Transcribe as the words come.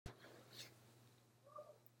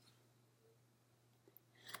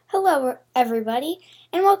Hello, everybody,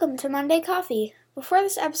 and welcome to Monday Coffee. Before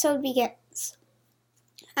this episode begins,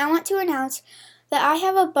 I want to announce that I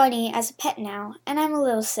have a bunny as a pet now, and I'm a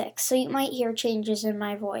little sick, so you might hear changes in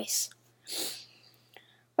my voice.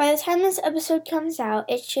 By the time this episode comes out,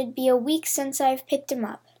 it should be a week since I've picked him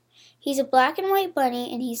up. He's a black and white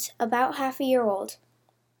bunny, and he's about half a year old.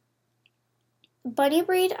 The bunny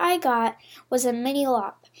breed I got was a mini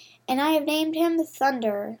lop, and I have named him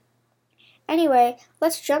Thunder. Anyway,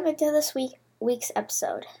 let's jump into this week's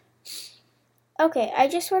episode. Okay, I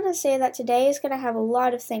just want to say that today is going to have a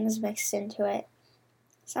lot of things mixed into it.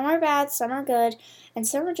 Some are bad, some are good, and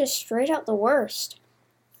some are just straight out the worst.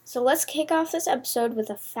 So let's kick off this episode with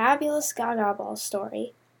a fabulous Gaga Ball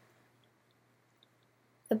story.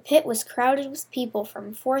 The pit was crowded with people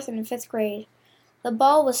from 4th and 5th grade. The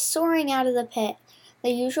ball was soaring out of the pit. The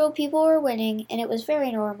usual people were winning, and it was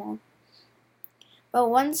very normal. But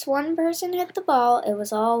once one person hit the ball, it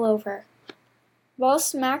was all over. The ball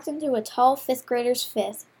smacked into a tall 5th grader's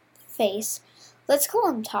face, let's call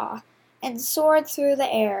him Ta, and soared through the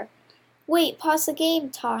air. "Wait, pause the game,"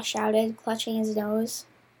 Ta shouted, clutching his nose.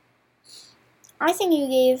 "I think you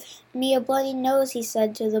gave me a bloody nose," he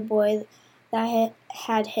said to the boy that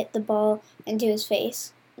had hit the ball into his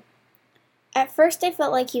face. At first I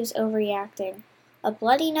felt like he was overreacting. A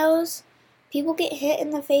bloody nose? People get hit in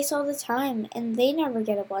the face all the time, and they never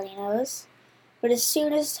get a bloody nose. But as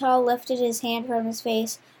soon as Ta lifted his hand from his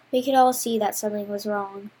face, we could all see that something was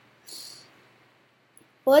wrong.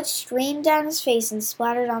 Blood streamed down his face and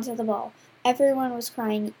splattered onto the ball. Everyone was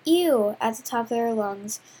crying, "Ew!" at the top of their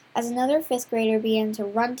lungs, as another 5th grader began to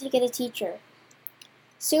run to get a teacher.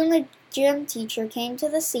 Soon the gym teacher came to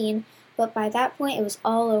the scene, but by that point it was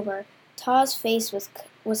all over. Ta's face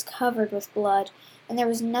was covered with blood, and there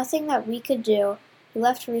was nothing that we could do. We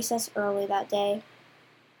left recess early that day.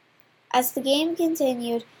 As the game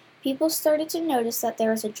continued, people started to notice that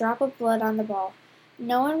there was a drop of blood on the ball.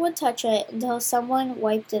 No one would touch it until someone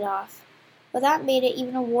wiped it off. But that made it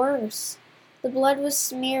even worse. The blood was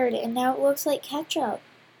smeared, and now it looks like ketchup.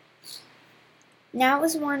 Now it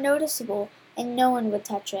was more noticeable, and no one would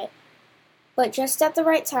touch it. But just at the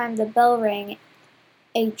right time, the bell rang,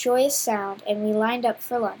 a joyous sound, and we lined up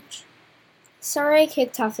for lunch. Sorry I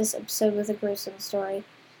kicked off this episode with a gruesome story.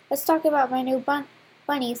 Let's talk about my new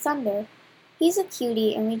bunny, Thunder. He's a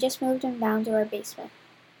cutie, and we just moved him down to our basement.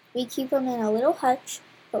 We keep him in a little hutch,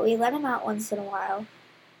 but we let him out once in a while.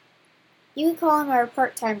 You could call him our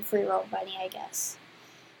part-time free-roam bunny, I guess.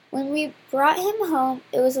 When we brought him home,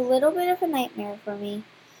 it was a little bit of a nightmare for me.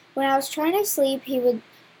 When I was trying to sleep, he would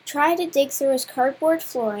try to dig through his cardboard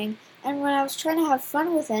flooring, and when I was trying to have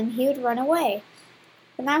fun with him, he would run away.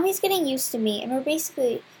 But now he's getting used to me, and we're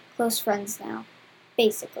basically close friends now.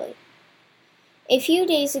 Basically. A few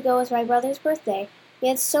days ago was my brother's birthday. We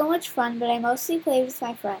had so much fun, but I mostly played with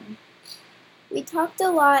my friend. We talked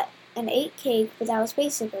a lot and ate cake, but that was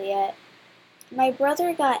basically it. My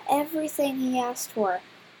brother got everything he asked for,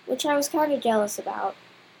 which I was kind of jealous about.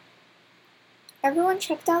 Everyone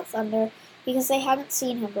checked out Thunder because they hadn't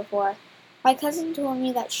seen him before. My cousin told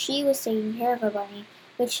me that she was taking care of her bunny,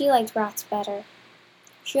 but she liked rats better.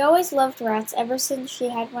 She always loved rats ever since she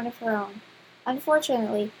had one of her own.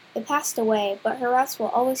 Unfortunately, it passed away, but her rats will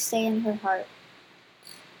always stay in her heart.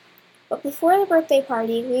 But before the birthday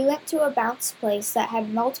party, we went to a bounce place that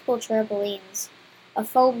had multiple trampolines, a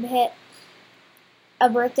foam pit, a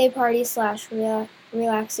birthday party /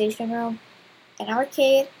 relaxation room, an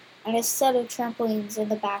arcade, and a set of trampolines in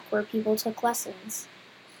the back where people took lessons.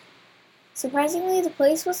 Surprisingly, the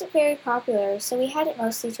place wasn't very popular, so we had it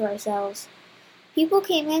mostly to ourselves. People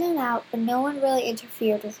came in and out, but no one really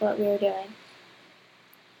interfered with what we were doing.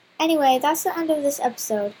 Anyway, that's the end of this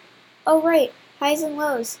episode. Oh right, highs and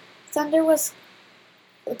lows. Thunder was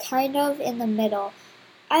kind of in the middle.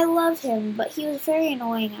 I love him, but he was very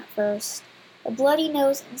annoying at first. The bloody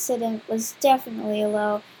nose incident was definitely a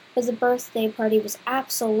low, but the birthday party was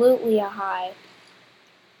absolutely a high.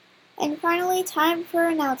 And finally, time for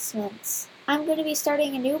announcements. I'm going to be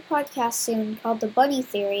starting a new podcast soon called The Bunny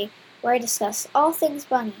Theory, where I discuss all things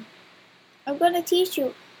bunny. I'm going to teach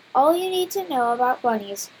you all you need to know about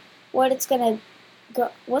bunnies, what's going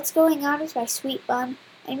on with my sweet bun,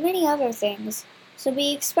 and many other things. So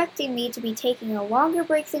be expecting me to be taking a longer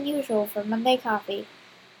break than usual for Monday Coffee.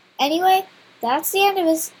 Anyway, that's the end of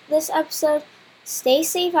this episode. Stay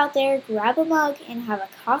safe out there, grab a mug, and have a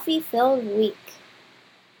coffee-filled week.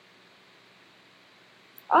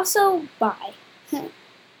 Also, bye.